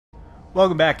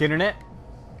Welcome back, Internet.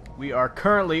 We are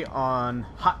currently on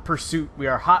hot pursuit. We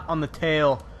are hot on the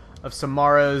tail of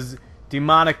Samara's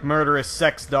demonic, murderous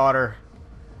sex daughter.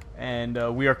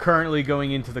 And we are currently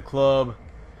going into the club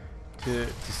to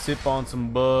sip on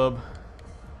some bub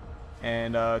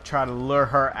and try to lure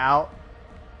her out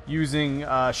using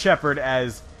Shepard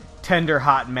as tender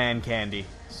hot man candy.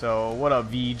 So, what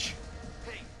up, Vij?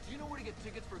 Hey, do you know where to get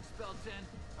tickets for Expel 10?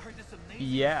 I heard this amazing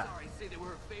Yeah. star say they were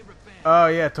her favorite band. Oh,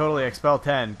 yeah, totally. Expel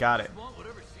 10. Got it. Want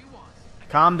whatever she wants. I got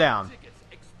Calm down. tickets.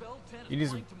 Expel 10 is You need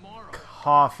playing some tomorrow.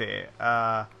 coffee.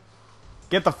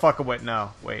 Get the fuck away.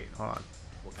 No, wait, hold on.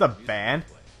 It's a band?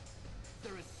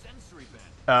 They're a sensory band.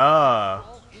 Oh.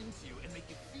 All into you and make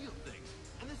you feel things.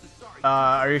 And this is sorry.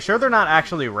 Are you sure they're not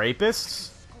actually rapists?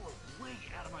 Score way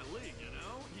out of my league, you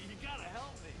know? You gotta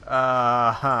help me.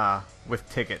 Huh. With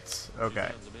tickets. Okay.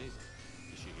 Sounds amazing.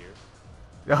 Is she here?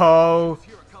 Oh, She's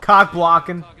here a couple cock days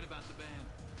blocking. talking about the band.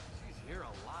 She's here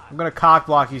a lot. I'm gonna cock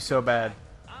block you so bad.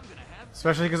 I'm gonna have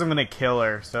Especially because I'm gonna kill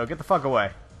her, so get the fuck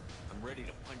away. I'm ready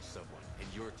to punch someone, and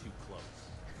you're too close.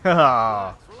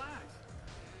 Oh. Relax.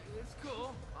 It's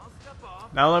cool. I'll step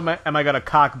off. Not only am I gonna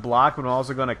cock block, but I'm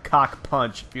also gonna cock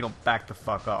punch if you don't back the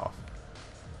fuck off.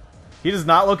 He does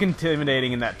not look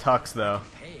intimidating in that tux, though.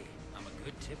 Hey, I'm a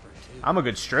good tipper too. I'm a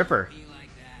good stripper. Be like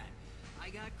that. I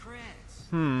got creds.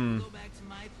 Go back to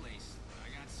my place. I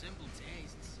got simple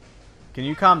tastes. Can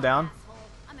you calm down? Asshole.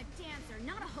 I'm a dancer,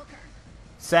 not a hooker.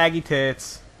 Saggy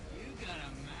tits. You got a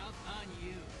mouth on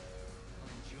you.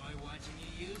 I'll enjoy watching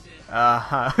you use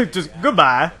it. Just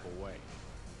goodbye. What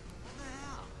the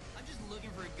hell? I'm just looking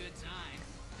for a good time.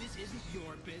 This isn't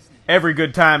your business. Every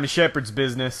good time is Shepard's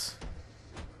business.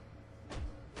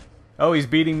 Oh, he's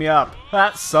beating me up.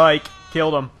 Ah, psych.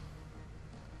 Killed him.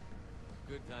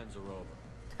 Good times are over.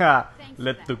 Ha. Thanks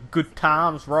Let for the that. good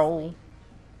times roll.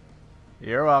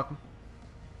 You're welcome.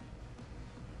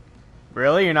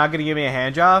 Really? You're not gonna give me a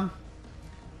hand job?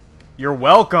 You're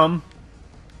welcome.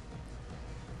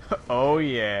 Oh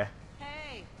yeah.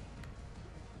 Hey.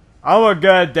 I'm a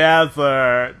good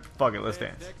dancer. Fuck it, let's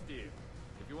dance. Next to you.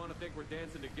 If you want to think we're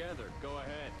dancing together, go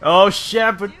ahead. Oh,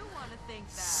 Shepard. You want to think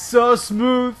that? So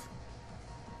smooth.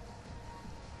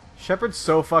 Shepard's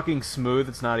so fucking smooth,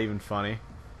 it's not even funny.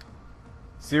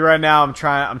 See, right now I'm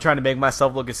trying to make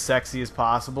myself look as sexy as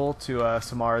possible to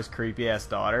Samara's creepy ass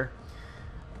daughter,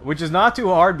 which is not too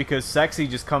hard because sexy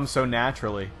just comes so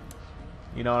naturally.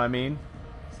 You know what I mean?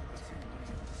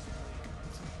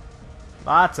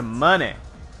 Lots of money.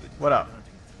 What up?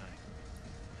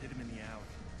 Hit him in the alley.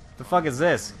 The fuck is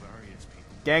this? Various people.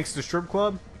 Gangster strip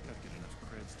club? We gotta get enough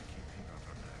creds to keep paint off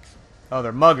our backs. Oh,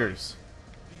 they're muggers.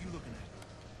 What are you looking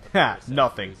at? Ha,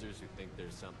 nothing. Losers who think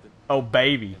there's something Oh,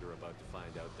 baby. and are about to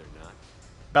find out they're not.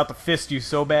 About to fist you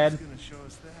so bad. Who's gonna show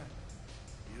us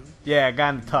that? You? Yeah, a guy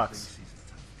in the tux. Thinks he's a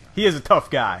tough guy. He is a tough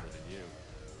guy. Than you.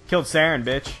 Killed Saren,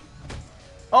 bitch.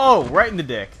 Oh, right in the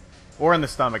dick. Or in the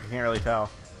stomach, I can't really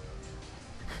tell.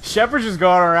 Shepard's just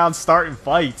going around starting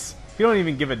fights. He don't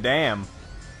even give a damn.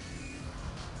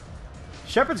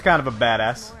 Shepard's kind of a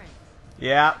badass. Lauren,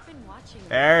 Yeah, I've been watching you.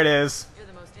 there it is. You're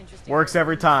the most interesting Works person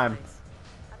every in this time. place.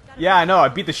 I've got a Yeah, I question. know, I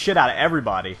beat the shit out of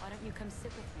everybody. Why don't you come sit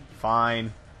with me? Fine.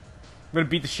 I'm gonna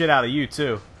beat the shit out of you,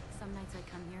 too. Some nights I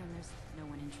come here and there's no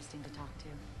one interesting to talk to.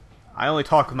 I only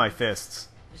talk with my fists.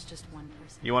 There's just one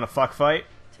person. You want a fuck fight?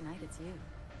 Tonight it's you.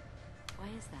 Why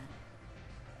is that?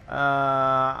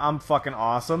 I'm fucking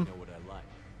awesome. Know what I like.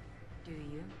 Do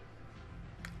you?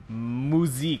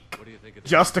 Musique. What do you think of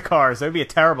Just a cars. That would be a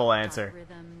terrible answer. Dark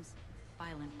rhythms,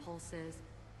 violent pulses.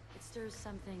 It stirs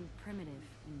something primitive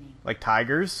in me. Like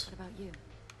tigers? What about you?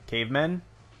 Cavemen?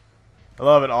 I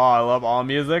love it all. I love all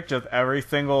music. Just every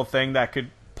single thing that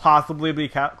could possibly be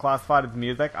classified as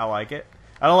music. I like it.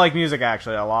 I don't like music,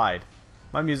 actually. I lied.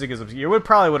 My music is obscure. You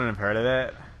probably wouldn't have heard of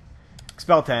it.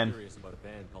 Expel 10. Curious about a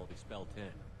band called Expel 10.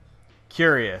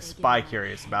 Curious. They get By my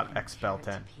curious head about and Expel tear it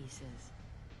 10. to pieces.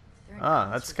 They're in Ah,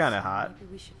 that's concerts, kinda so hot.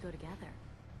 Maybe we should go together.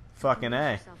 Fucking Immerse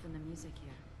A. yourself in the music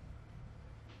here.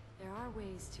 There are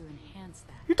ways to enhance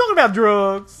that, You talking about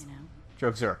drugs? you know?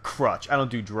 Drugs are a crutch. I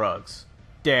don't do drugs.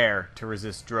 Dare to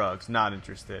resist drugs. Not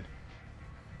interested.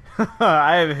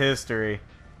 I have a history.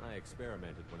 I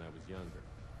experimented when I was younger,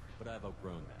 but I've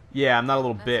outgrown that. Yeah, I'm not a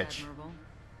little That's bitch. admirable.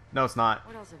 No, it's not.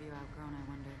 What else have you outgrown, I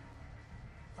wonder?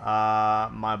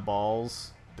 My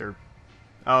balls. They're...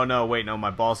 Oh, no, wait, no, my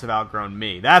balls have outgrown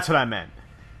me. That's what I meant.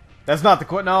 That's not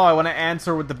the No, I want to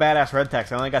answer with the badass red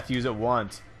text. I only got to use it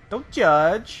once. Don't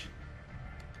judge.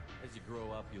 As you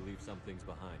grow up, you leave some things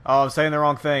behind. Oh, I'm saying the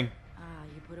wrong thing. Ah,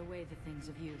 you put away the things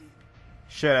of youth.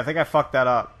 Shit, I think I fucked that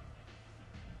up.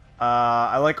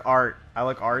 I like art. I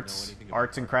like arts. anything about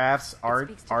Arts and crafts. It Art.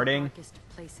 speaks to the Arting. darkest of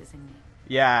places in me.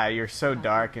 Yeah, you're so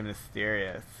dark and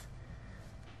mysterious.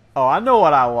 Oh, I know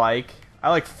what I like. I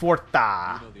like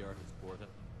Forta. You know the artist Porta?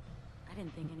 I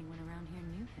didn't think anyone around here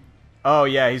knew him. Oh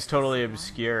yeah, he's totally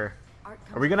obscure. Art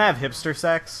Are we gonna have hipster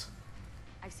sex?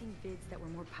 I've seen vids that were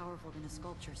more powerful than a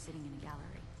sculpture sitting in a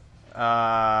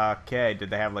gallery. Okay. Did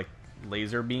they have like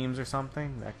laser beams or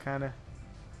something? That kind of.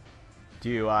 Do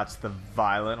you watch the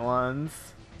violent ones?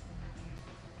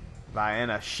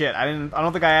 Vienna. Shit. I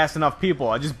don't think I asked enough people.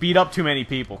 I just beat up too many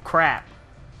people. Crap.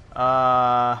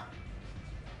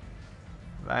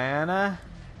 Vienna.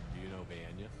 Do you know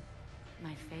Vanya?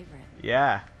 My favorite.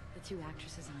 Yeah. The two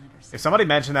actresses on it are. If somebody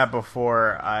mentioned that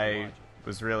before, I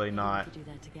was really Maybe not. we could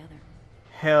do that together.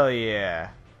 Hell yeah.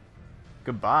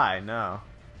 Goodbye. No.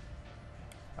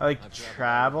 I like I've traveled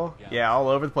travel. all over the galaxy. Yeah, all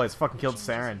over the place. Fucking It killed changes,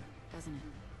 Saren. doesn't it?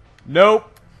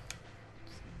 Nope.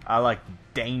 I like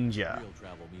danger. Real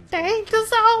travel means going to Danger different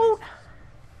zone. places.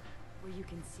 Where you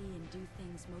can see and do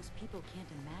things most people can't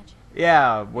imagine.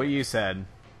 Yeah, what you said.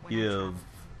 When I You travel,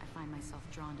 I find myself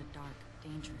drawn to dark,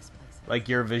 dangerous places. like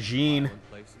your vagine. Violent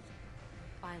places.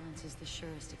 Violence is the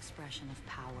surest expression of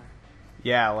power.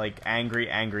 Yeah, like angry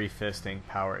fisting.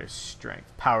 Power is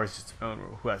strength. Power is its own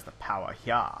rule. Who has the power?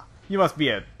 Yeah. You must be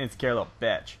an insecure little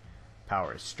bitch.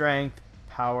 Power is strength.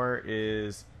 Power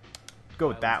is. Go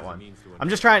with that one. I'm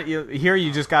just trying. Here,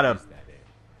 you just gotta. Is that it?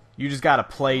 You just gotta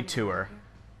play to her.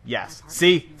 Yes.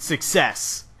 See,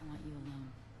 success. I want you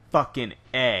alone. Fucking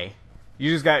A.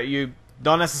 You just got. You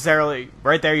don't necessarily.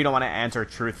 Right there, you don't want to answer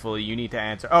truthfully. You need to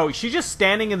answer. Oh, she's just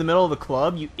standing in the middle of the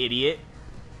club. You idiot.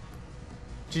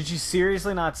 Did she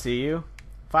seriously not see you?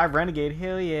 5 Renegade,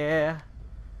 hell yeah.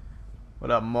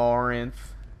 What up, Morinth?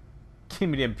 Give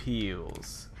me them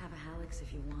peels. Have a Halix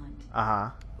if you want. Uh-huh.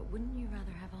 But wouldn't you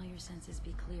rather have all your senses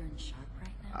be clear and sharp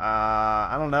right now?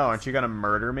 I don't know. Aren't you gonna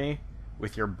murder me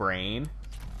with your brain?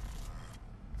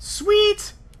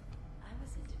 Sweet! I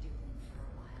was into dueling for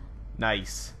a while.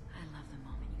 Nice. I love the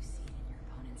moment you see it in your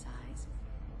opponent's eyes.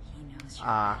 He knows you're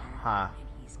Uh-huh. better,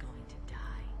 and he's going to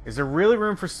die. Is there really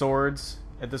room for swords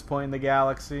at this point in the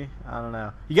galaxy? I don't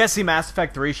know. You guys see Mass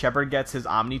Effect 3? Shepard gets his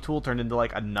Omni tool turned into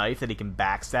like a knife that he can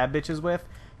backstab bitches with.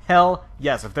 Hell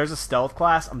yes. If there's a stealth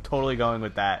class, I'm totally going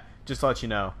with that. Just to let you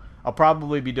know. I'll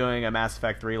probably be doing a Mass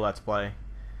Effect 3 Let's Play.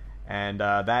 And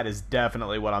that is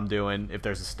definitely what I'm doing if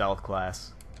there's a stealth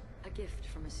class. A gift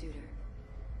from a suitor.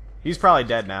 He's probably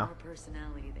dead He's got now. more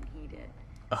personality than he did.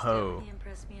 Oh. Still, he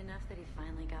impressed me enough that he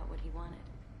finally got what he wanted.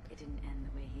 It didn't end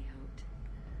the way he hoped.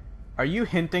 Are you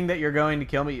hinting that you're going to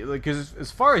kill me? Because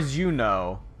as far as you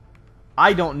know,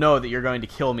 I don't know that you're going to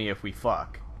kill me if we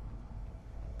fuck.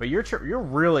 But you're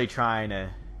really trying to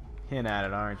hint at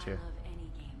it, aren't you? I love any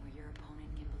game where your opponent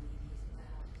can believe he's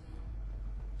about to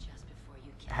win just before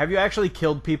you kill. Have you actually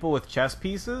killed people with chess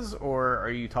pieces, or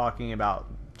are you talking about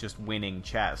just winning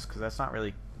chess? Because that's not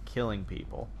really killing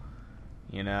people,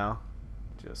 you know?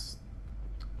 Just...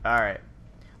 Alright.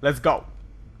 Let's go.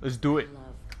 Let's do it. I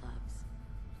love clubs.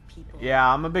 People.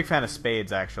 Yeah, I'm a big fan of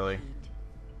spades, actually. Heat.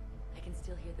 I can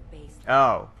still hear the bass.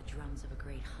 Oh. The drums of a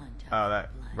great hunt. Oh, of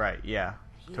that... blood. Right, yeah.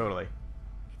 Here, Totally.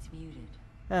 It's muted.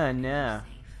 Oh, no.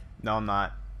 Safe. No, I'm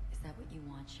not. Is that what you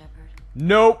want, Shepard?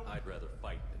 Nope! I'd rather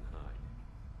fight than hide.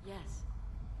 Yes.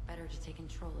 Better to take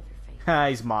control of your fate. Ha,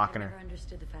 he's mocking I her. never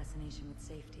understood the fascination with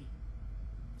safety.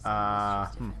 Some of us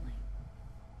choose differently.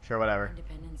 Sure, whatever.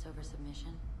 Independence over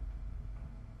submission.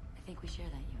 I think we share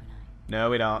that, you and I. No,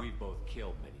 we don't. We've both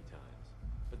killed many times,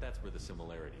 but that's where the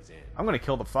similarities end. I'm gonna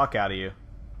kill the fuck out of you.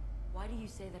 Why do you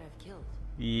say that I've killed?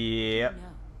 Yep. No.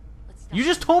 Let's stop You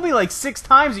just this. told me like 6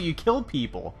 times that you killed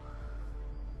people.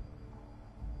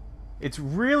 It's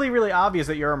really, really obvious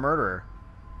that you're a murderer.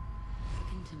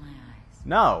 Look into my eyes.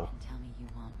 No. And tell me you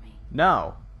want me.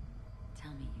 No.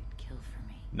 Tell me you'd kill for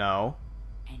me. No.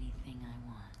 Anything I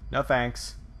want. No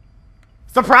thanks.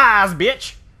 Surprise,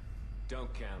 bitch!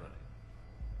 Don't count on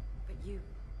it. But you,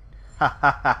 Ha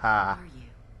ha ha who ha. are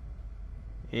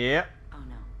you? Yep. Oh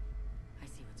no. I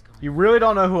see what's going You on. really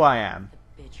don't know who I am.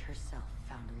 The bitch herself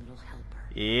found a little helper.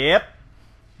 Yep.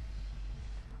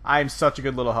 I am such a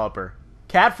good little helper.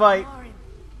 Cat fight. Lauren,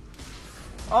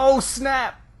 Oh,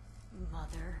 snap.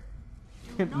 mother.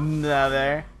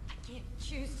 Another. I can't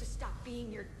choose to stop being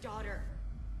your daughter,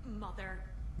 Mother.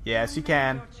 Yes, you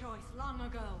can. Your choice long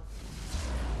ago.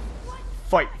 What?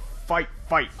 Fight, fight,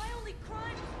 fight. My only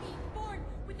crime was being born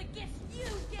with the gifts you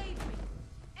gave me.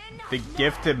 And not The more.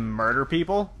 gift to murder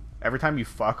people every time you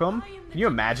fuck them? I am the Can you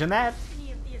imagine that?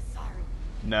 destiny of the Asari.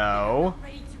 No. I'm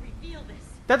ready to reveal this.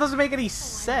 That doesn't make any So I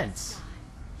must sense. die.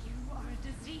 You are a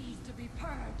disease to be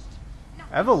purged. Not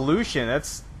Evolution,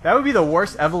 that's That would be the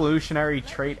worst evolutionary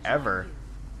trait ever.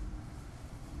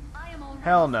 I am already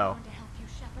Hell no. going to help you,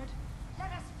 Shepard.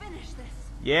 Let us finish this.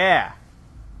 Yeah.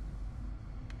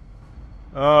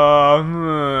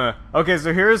 Okay,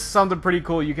 so here's something pretty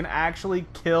cool. You can actually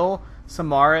kill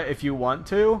Samara if you want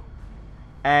to.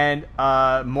 And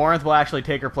Morinth will actually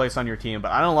take her place on your team.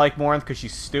 But I don't like Morinth because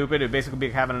she's stupid. It'd basically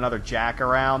be having another Jack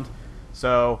around.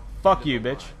 So, fuck you,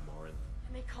 bitch.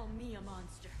 And they call me a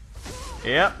monster.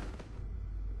 Yep.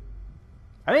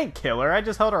 I didn't kill her. I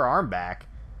just held her arm back.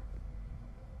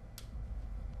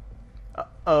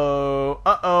 Uh-oh.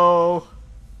 Uh-oh.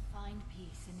 Find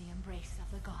peace in the embrace of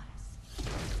the goddess.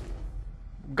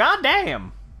 God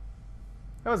damn.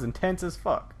 That was intense as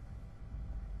fuck.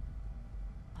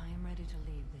 I am ready to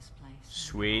leave this place. and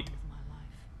Sweet. move on with my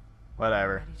life.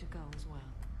 Whatever. Ready to go as well.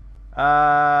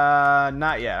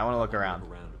 Not yet. I want to look around.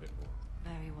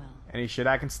 Very well. Any shit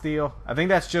I can steal? I think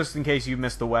that's just in case you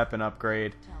missed the weapon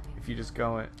upgrade. Tell me. If you just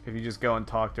go and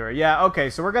talk to her. Yeah, okay,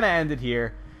 so we're gonna end it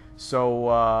here. So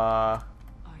Are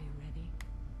you ready?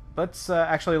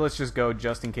 let's just go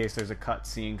just in case there's a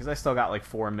cutscene, because I still got like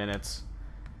 4 minutes.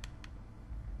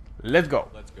 Let's go.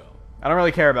 Let's go. I don't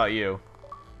really care about you.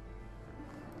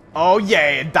 Oh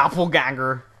yeah,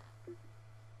 doppelganger.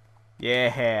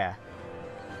 Yeah.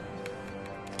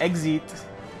 Exit.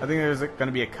 I think there's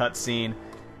gonna be a cutscene.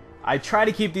 I try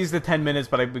to keep these to 10 minutes,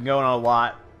 but I've been going on a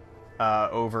lot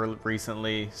over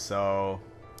recently, so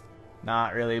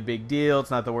not really a big deal.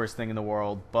 It's not the worst thing in the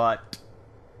world, but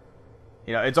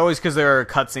you know, it's always because there are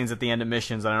cutscenes at the end of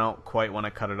missions, and I don't quite want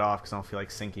to cut it off because I don't feel like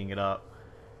syncing it up.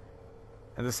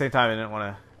 At the same time, I didn't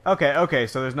want to. Okay,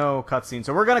 so there's no cutscene,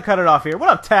 so we're gonna cut it off here. What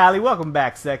up, Tally? Welcome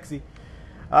back, sexy.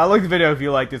 Like the video if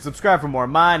you liked it. Subscribe for more.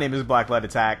 My name is Black Light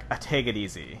Attack. Take it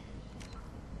easy.